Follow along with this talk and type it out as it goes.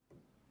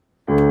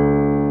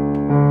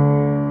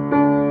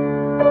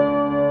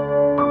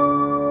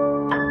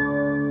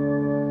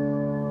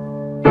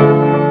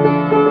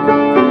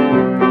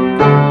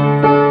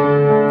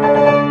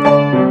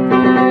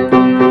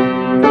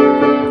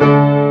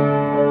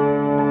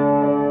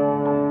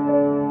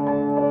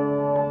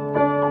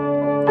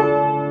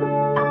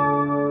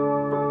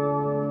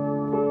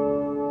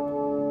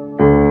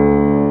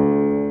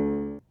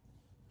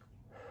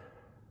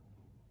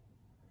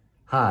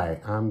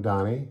I'm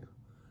Dahni.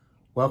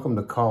 Welcome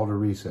to Call to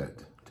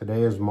Reset.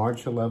 Today is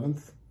March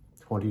 11th,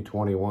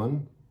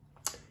 2021,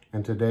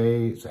 and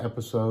today's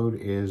episode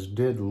is,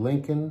 did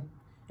Lincoln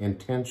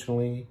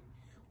intentionally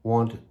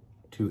want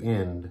to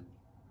end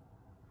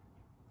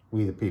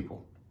we the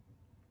people?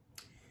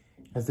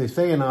 As they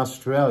say in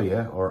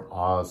Australia,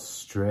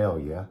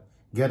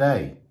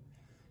 g'day.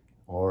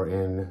 Or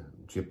in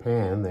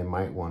Japan, they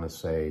might want to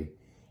say,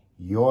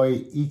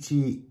 yoi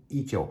ichi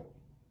icho.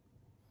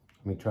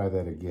 Let me try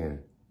that again.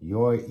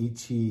 Yoi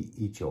ichi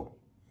icho.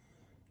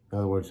 In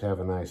other words, have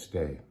a nice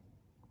day.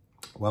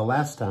 Well,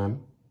 last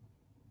time,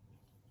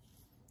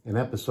 in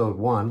episode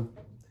 1,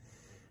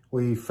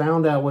 we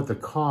found out what the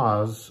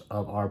cause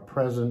of our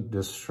present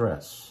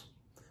distress,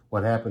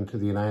 what happened to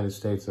the United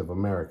States of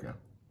America,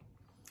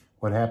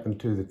 what happened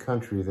to the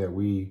country that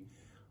we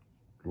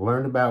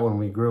learned about when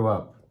we grew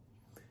up.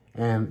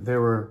 And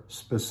there were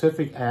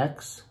specific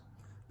acts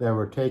that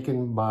were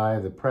taken by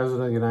the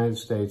President of the United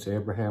States,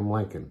 Abraham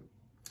Lincoln.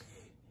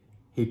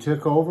 He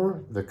took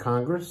over the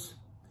Congress,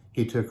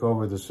 he took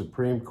over the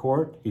Supreme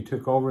Court, he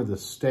took over the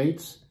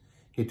states,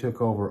 he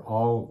took over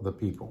all the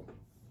people.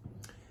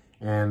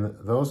 And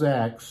those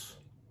acts,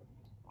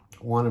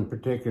 one in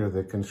particular,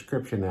 the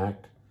Conscription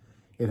Act,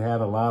 it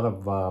had a lot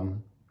of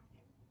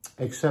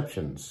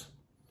exceptions.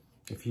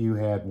 If you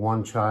had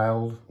one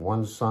child,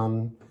 one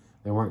son,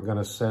 they weren't going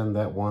to send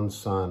that one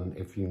son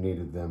if you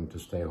needed them to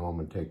stay home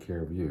and take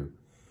care of you.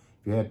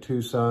 If you had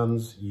 2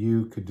 sons,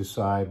 you could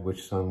decide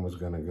which son was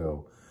going to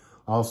go.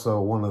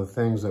 Also, one of the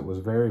things that was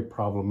very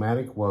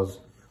problematic was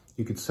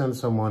you could send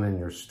someone in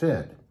your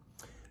stead.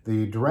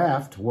 The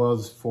draft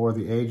was for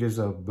the ages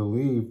of, I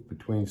believe,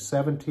 between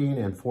 17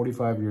 and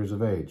 45 years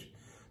of age.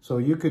 So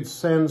you could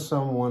send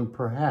someone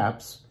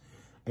perhaps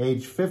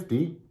age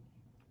 50,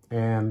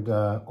 and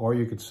or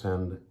you could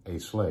send a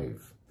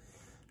slave.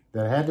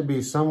 There had to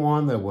be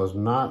someone that was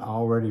not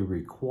already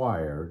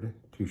required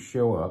to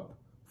show up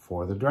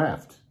for the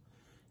draft.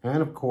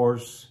 And of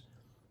course,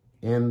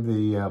 in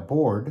the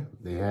board,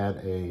 they had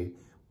a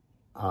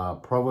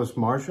provost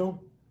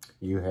marshal,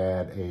 you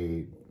had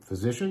a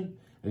physician,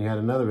 and you had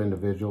another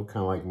individual, kind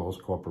of like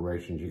most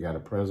corporations. You got a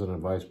president,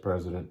 vice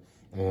president,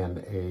 and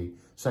a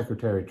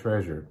secretary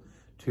treasurer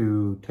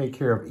to take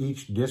care of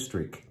each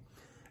district.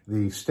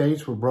 The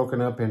states were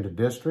broken up into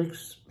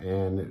districts,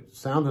 and it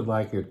sounded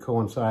like it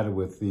coincided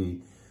with the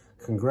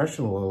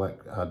congressional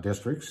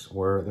districts,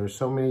 where there's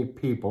so many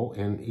people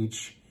in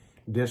each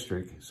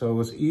district. So it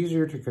was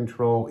easier to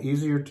control,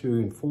 easier to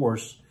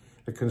enforce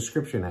the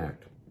Conscription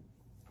Act.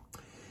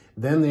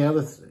 Then the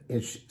other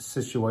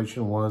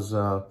situation was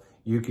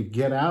you could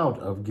get out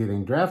of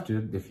getting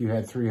drafted if you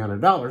had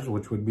 $300,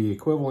 which would be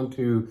equivalent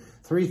to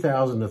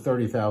 $3,000 to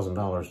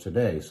 $30,000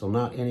 today. So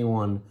not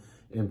anyone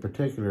in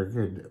particular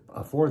could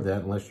afford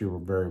that unless you were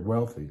very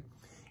wealthy.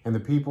 And the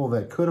people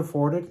that could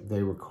afford it,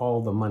 they were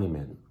called the money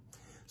men.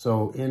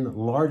 So in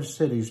large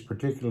cities,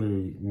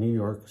 particularly New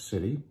York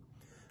City,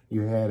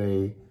 you had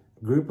a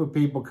group of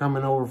people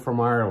coming over from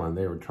Ireland.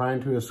 They were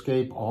trying to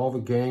escape all the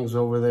gangs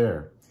over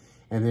there.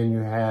 And then you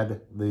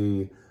had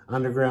the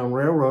Underground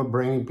Railroad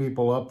bringing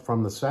people up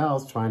from the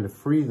South, trying to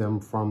free them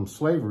from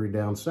slavery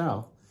down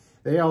South.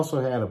 They also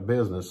had a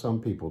business,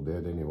 some people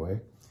did anyway.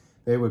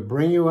 They would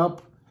bring you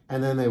up,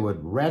 and then they would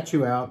rat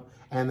you out,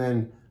 and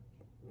then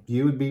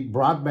you would be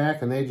brought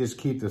back, and they just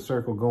keep the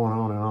circle going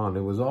on and on.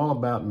 It was all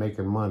about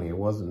making money. It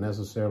wasn't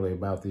necessarily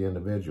about the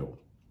individual.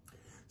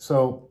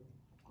 So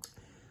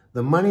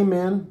the money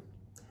men,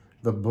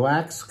 the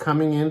blacks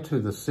coming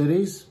into the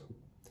cities,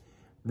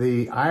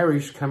 the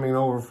Irish coming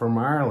over from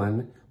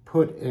Ireland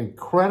put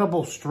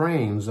incredible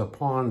strains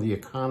upon the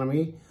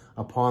economy,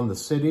 upon the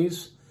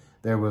cities.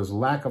 There was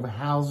lack of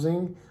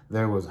housing,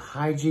 there was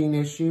hygiene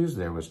issues,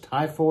 there was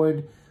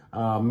typhoid,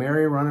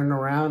 Mary running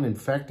around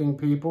infecting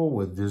people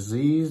with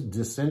disease,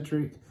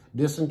 dysentery,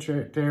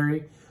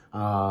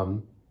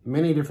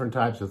 many different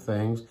types of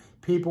things.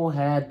 People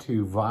had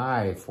to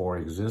vie for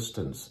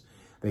existence.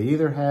 They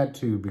either had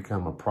to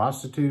become a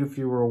prostitute if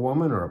you were a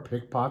woman, or a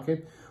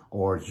pickpocket,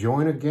 or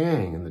join a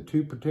gang. And the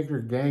 2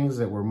 particular gangs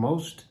that were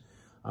most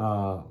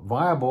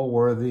viable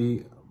were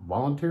the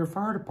volunteer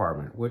fire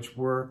department, which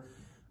were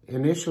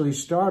initially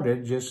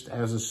started just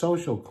as a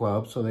social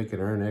club so they could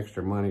earn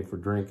extra money for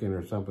drinking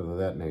or something of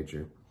that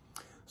nature.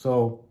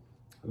 So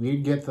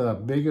you'd get the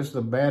biggest,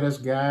 the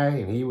baddest guy,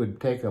 and he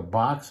would take a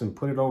box and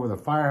put it over the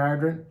fire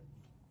hydrant,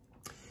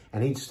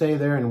 and he'd stay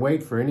there and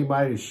wait for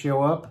anybody to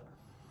show up.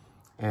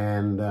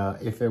 And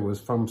if it was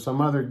from some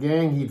other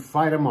gang, he'd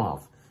fight them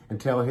off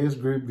until his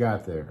group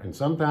got there. And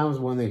sometimes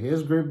when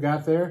his group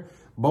got there,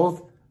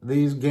 both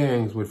these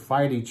gangs would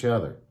fight each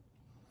other.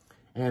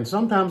 And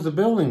sometimes the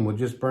building would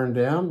just burn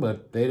down,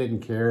 but they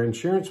didn't care.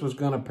 Insurance was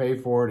going to pay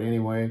for it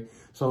anyway.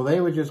 So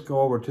they would just go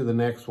over to the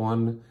next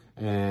one,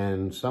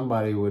 and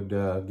somebody would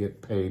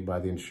get paid by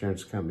the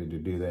insurance company to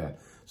do that.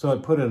 So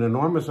it put an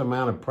enormous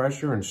amount of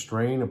pressure and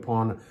strain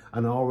upon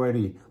an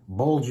already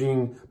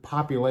bulging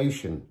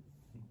population.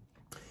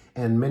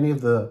 And many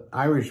of the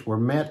Irish were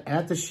met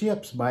at the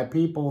ships by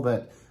people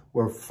that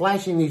were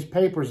flashing these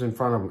papers in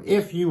front of them.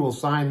 If you will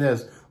sign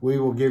this, we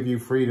will give you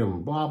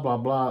freedom, blah, blah,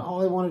 blah. All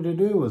they wanted to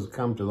do was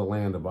come to the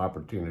land of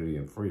opportunity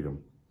and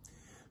freedom.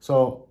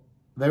 So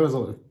there was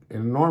an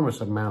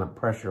enormous amount of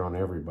pressure on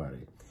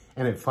everybody.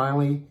 And it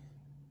finally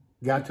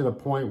got to the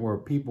point where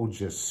people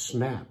just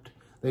snapped.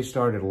 They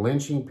started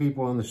lynching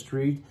people on the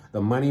street,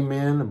 the money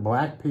men,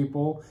 black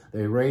people.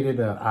 They raided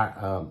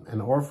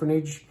an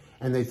orphanage,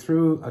 and they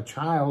threw a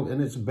child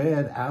in its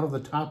bed out of the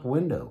top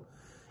window.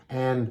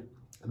 And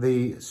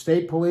the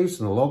state police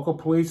and the local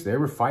police, they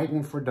were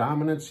fighting for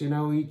dominance,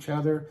 each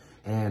other,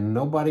 and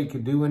nobody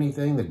could do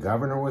anything. The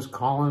governor was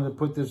calling to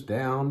put this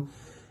down.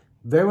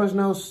 There was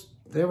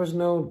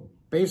no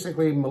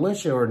basically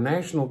militia or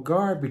National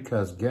Guard,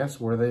 because guess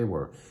where they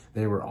were?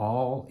 They were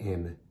all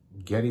in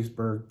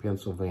Gettysburg,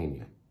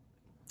 Pennsylvania.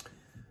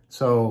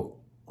 So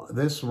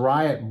this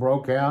riot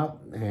broke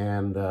out,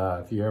 and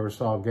if you ever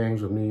saw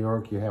Gangs of New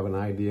York, you have an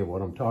idea of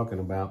what I'm talking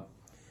about.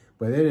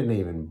 But they didn't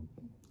even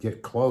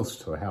get close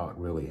to how it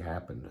really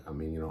happened. I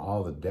mean,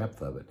 all the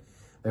depth of it.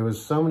 There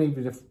was so many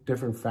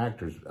different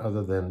factors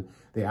other than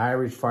the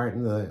Irish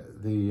fighting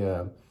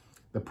the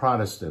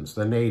Protestants,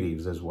 the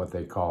natives is what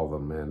they call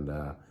them. And,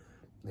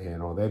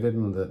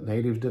 the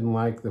natives didn't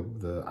like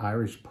the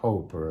Irish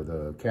Pope or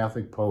the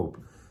Catholic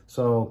Pope.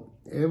 So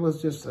it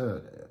was just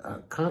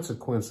a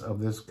consequence of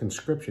this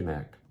conscription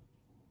act.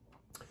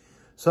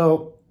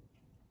 So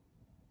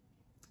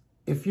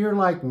if you're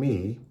like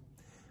me,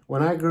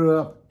 when I grew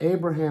up,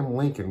 Abraham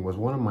Lincoln was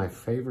one of my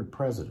favorite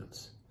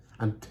presidents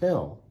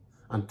until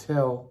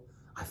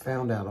I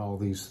found out all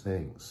these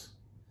things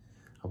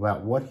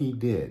about what he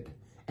did.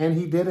 And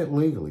he did it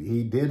legally.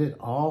 He did it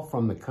all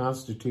from the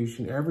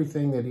Constitution.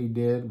 Everything that he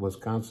did was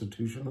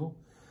constitutional.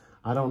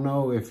 I don't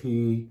know if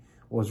he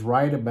was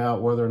right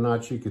about whether or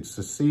not you could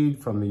secede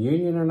from the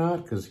Union or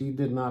not, because he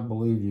did not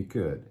believe you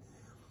could.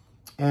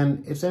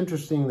 And it's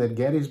interesting that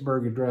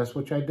Gettysburg Address,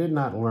 which I did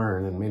not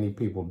learn, and many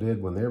people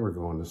did when they were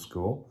going to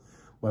school,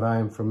 but I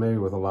am familiar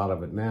with a lot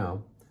of it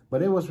now.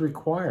 But it was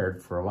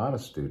required for a lot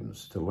of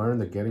students to learn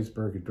the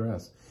Gettysburg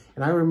Address.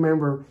 And I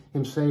remember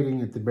him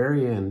saying at the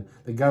very end,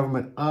 the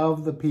government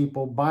of the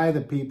people, by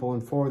the people,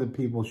 and for the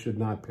people should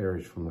not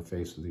perish from the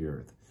face of the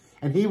earth.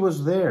 And he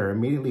was there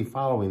immediately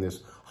following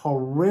this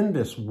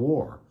horrendous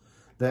war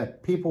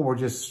that people were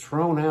just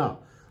thrown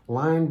out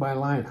line by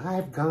line.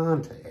 I've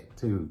gone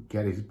to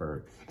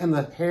Gettysburg, and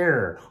the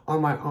hair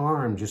on my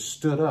arm just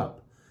stood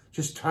up,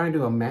 just trying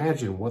to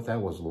imagine what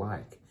that was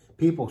like.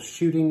 People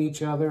shooting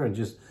each other and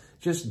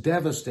just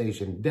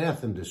devastation,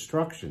 death, and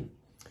destruction.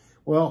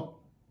 Well,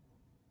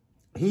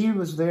 he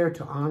was there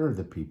to honor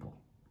the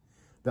people,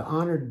 the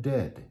honored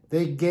dead.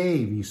 They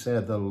gave, he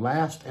said, the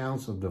last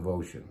ounce of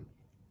devotion.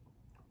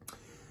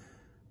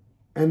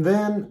 And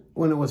then,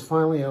 when it was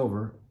finally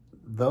over,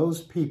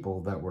 those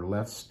people that were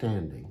left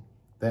standing,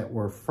 that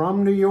were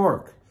from New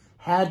York,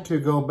 had to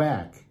go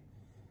back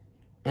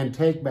and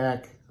take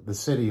back the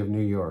city of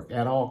New York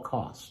at all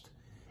cost.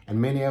 And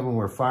many of them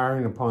were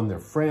firing upon their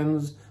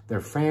friends,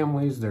 their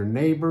families, their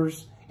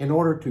neighbors, in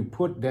order to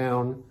put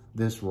down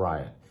this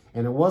riot.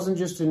 And it wasn't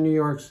just in New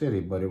York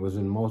City, but it was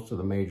in most of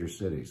the major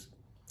cities.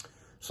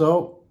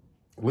 So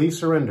Lee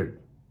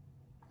surrendered.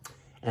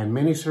 And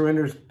many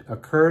surrenders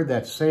occurred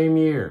that same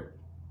year.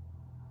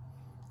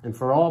 And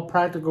for all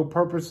practical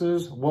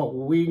purposes, what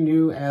we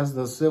knew as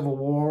the Civil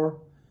War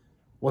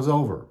was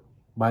over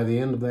by the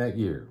end of that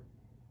year.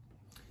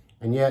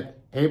 And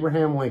yet,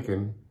 Abraham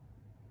Lincoln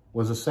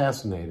was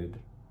assassinated,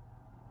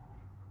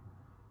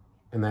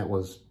 and that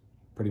was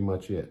pretty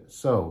much it.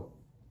 So,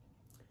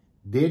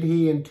 did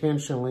he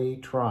intentionally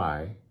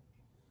try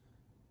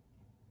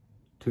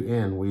to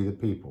end we the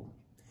people?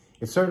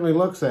 It certainly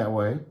looks that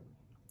way.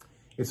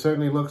 It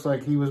certainly looks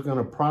like he was going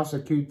to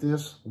prosecute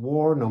this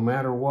war no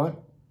matter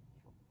what.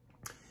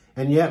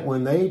 And yet,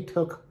 when they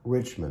took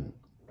Richmond,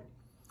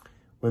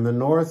 when the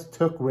North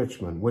took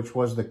Richmond, which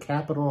was the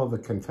capital of the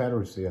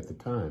Confederacy at the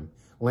time,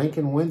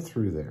 Lincoln went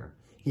through there.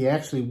 He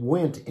actually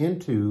went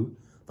into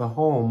the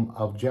home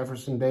of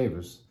Jefferson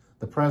Davis,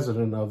 the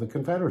president of the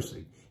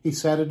Confederacy. He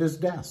sat at his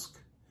desk.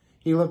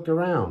 He looked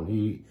around.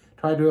 He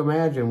tried to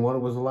imagine what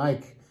it was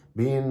like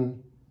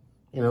being,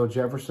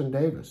 Jefferson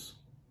Davis.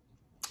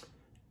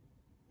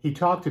 He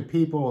talked to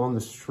people on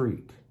the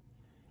street,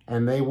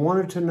 and they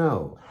wanted to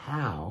know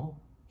how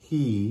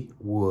he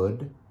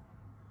would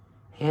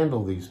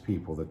handle these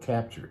people that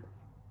captured.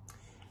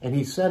 And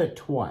he said it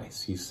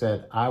twice. He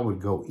said, I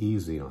would go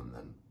easy on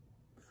them.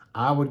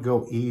 I would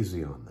go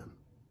easy on them.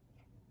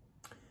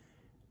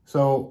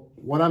 So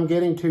what I'm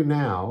getting to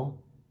now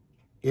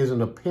is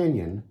an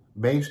opinion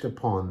based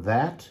upon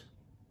that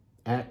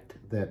act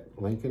that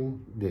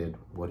Lincoln did,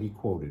 what he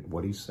quoted,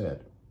 what he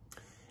said.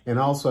 And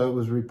also it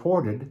was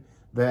reported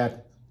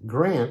that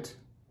Grant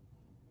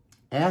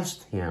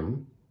asked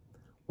him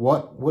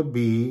what would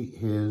be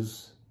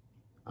his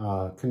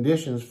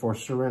conditions for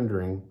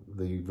surrendering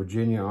the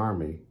Virginia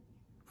Army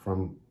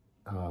from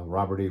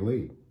Robert E.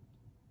 Lee.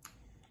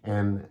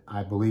 And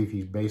I believe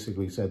he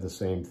basically said the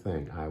same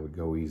thing. I would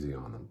go easy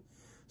on him.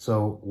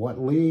 So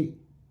what Lee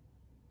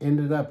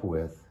ended up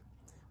with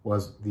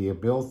was the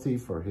ability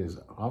for his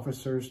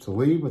officers to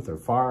leave with their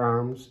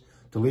firearms,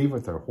 to leave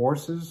with their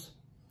horses.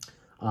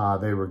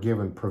 They were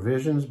given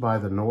provisions by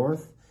the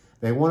North.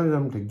 They wanted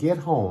them to get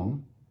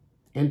home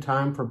in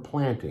time for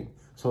planting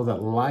so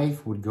that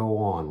life would go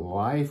on,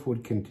 life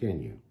would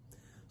continue.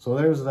 So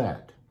there's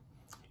that.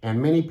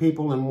 And many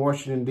people in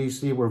Washington,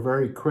 D.C. were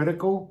very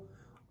critical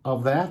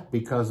of that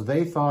because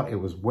they thought it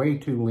was way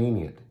too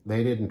lenient.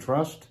 They didn't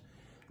trust.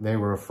 They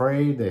were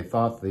afraid. They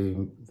thought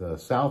the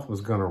South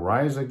was going to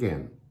rise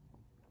again,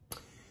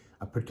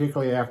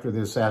 particularly after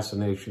the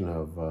assassination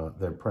of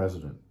their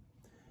president.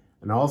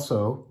 And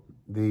also,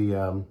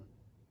 the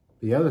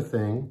other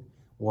thing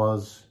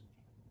was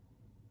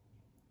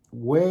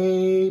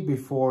way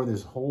before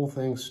this whole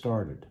thing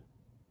started.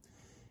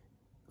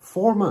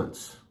 4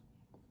 months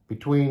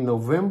between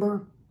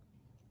November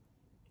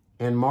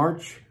and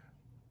March,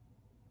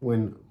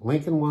 when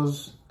Lincoln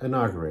was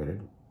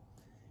inaugurated,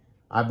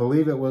 I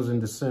believe it was in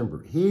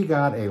December, he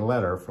got a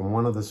letter from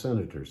one of the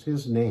senators.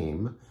 His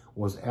name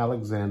was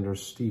Alexander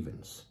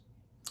Stephens.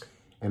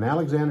 And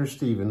Alexander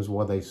Stephens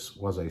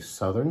was a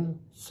Southern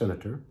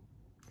senator.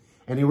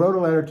 And he wrote a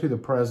letter to the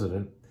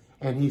president,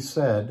 and he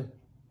said,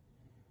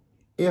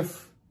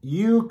 if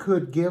you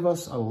could give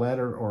us a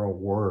letter or a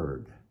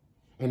word,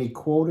 and he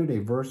quoted a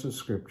verse of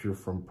scripture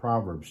from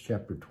Proverbs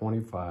chapter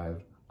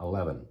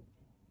 25:11.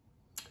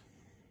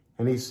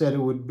 And he said it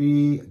would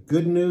be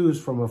good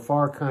news from a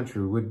far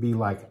country, would be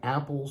like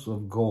apples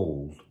of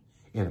gold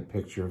in a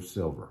picture of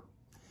silver.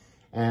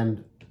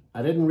 And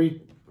I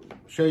didn't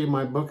show you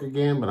my book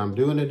again, but I'm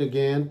doing it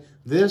again.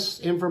 This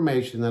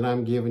information that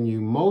I'm giving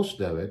you, most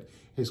of it,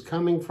 is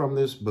coming from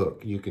this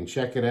book. You can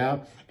check it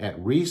out at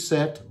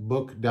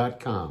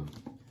resetbook.com.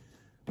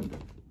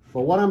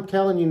 But what I'm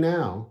telling you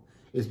now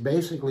is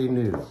basically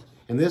new.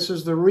 And this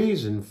is the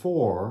reason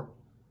for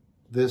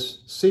this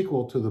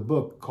sequel to the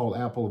book called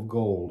Apple of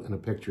Gold and a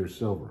Picture of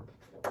Silver.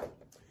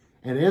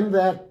 And in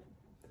that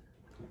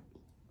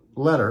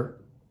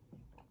letter,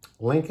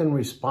 Lincoln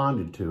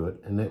responded to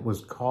it, and it was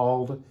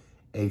called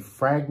a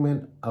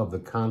fragment of the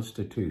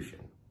Constitution.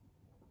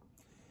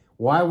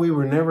 Why we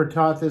were never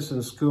taught this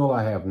in school,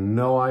 I have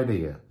no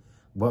idea.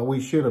 But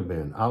we should have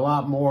been, a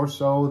lot more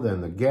so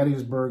than the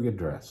Gettysburg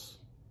Address.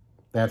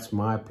 That's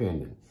my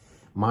opinion.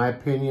 My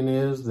opinion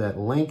is that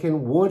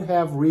Lincoln would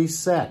have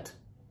reset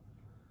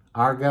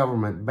our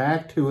government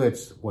back to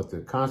its, what the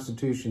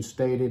Constitution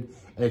stated,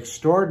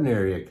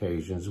 extraordinary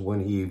occasions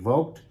when he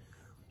evoked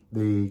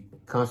the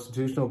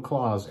constitutional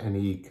clause and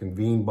he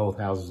convened both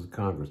houses of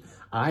Congress.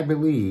 I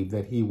believe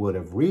that he would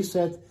have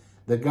reset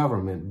the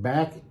government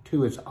back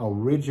to its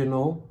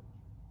original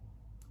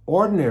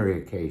ordinary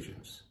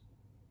occasions.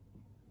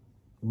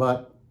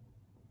 But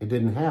it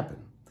didn't happen.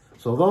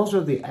 So those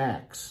are the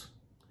acts.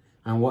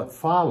 And what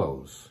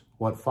follows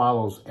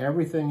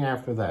everything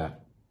after that,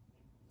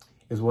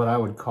 is what I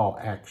would call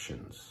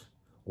actions.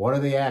 What are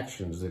the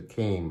actions that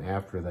came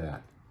after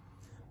that?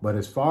 But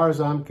as far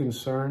as I'm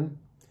concerned,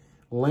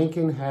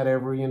 Lincoln had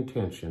every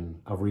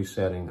intention of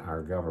resetting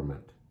our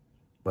government,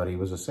 but he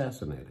was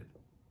assassinated.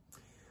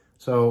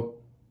 So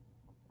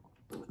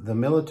the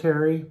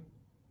military,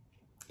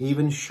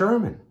 even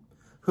Sherman,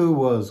 who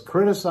was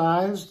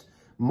criticized,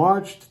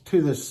 marched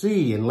to the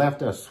sea and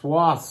left a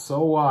swath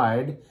so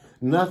wide,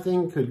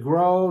 nothing could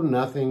grow,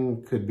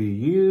 nothing could be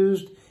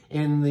used,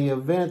 in the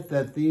event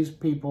that these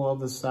people of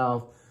the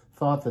South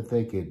thought that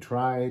they could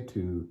try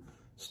to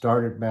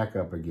start it back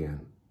up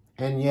again.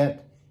 And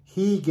yet,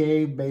 he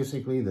gave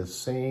basically the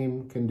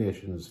same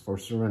conditions for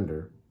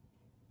surrender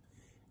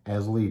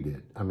as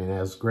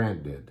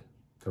Grant did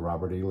to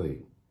Robert E.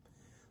 Lee.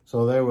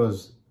 So there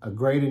was a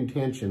great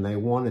intention. They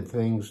wanted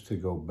things to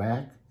go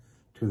back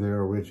to their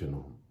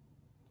original.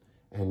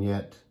 And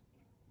yet,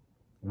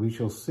 we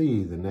shall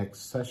see the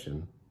next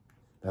session,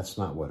 that's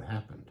not what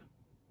happened.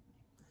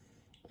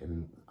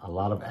 And a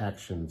lot of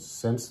actions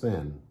since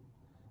then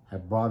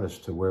have brought us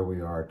to where we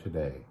are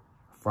today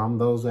from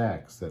those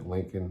acts that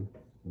Lincoln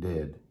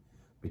did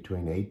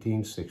between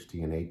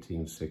 1860 and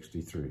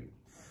 1863.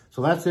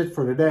 So that's it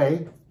for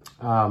today.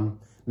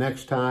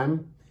 Next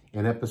time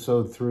in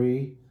episode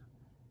 3,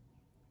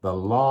 the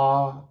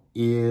law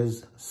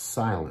is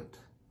silent.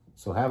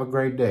 So have a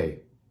great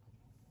day.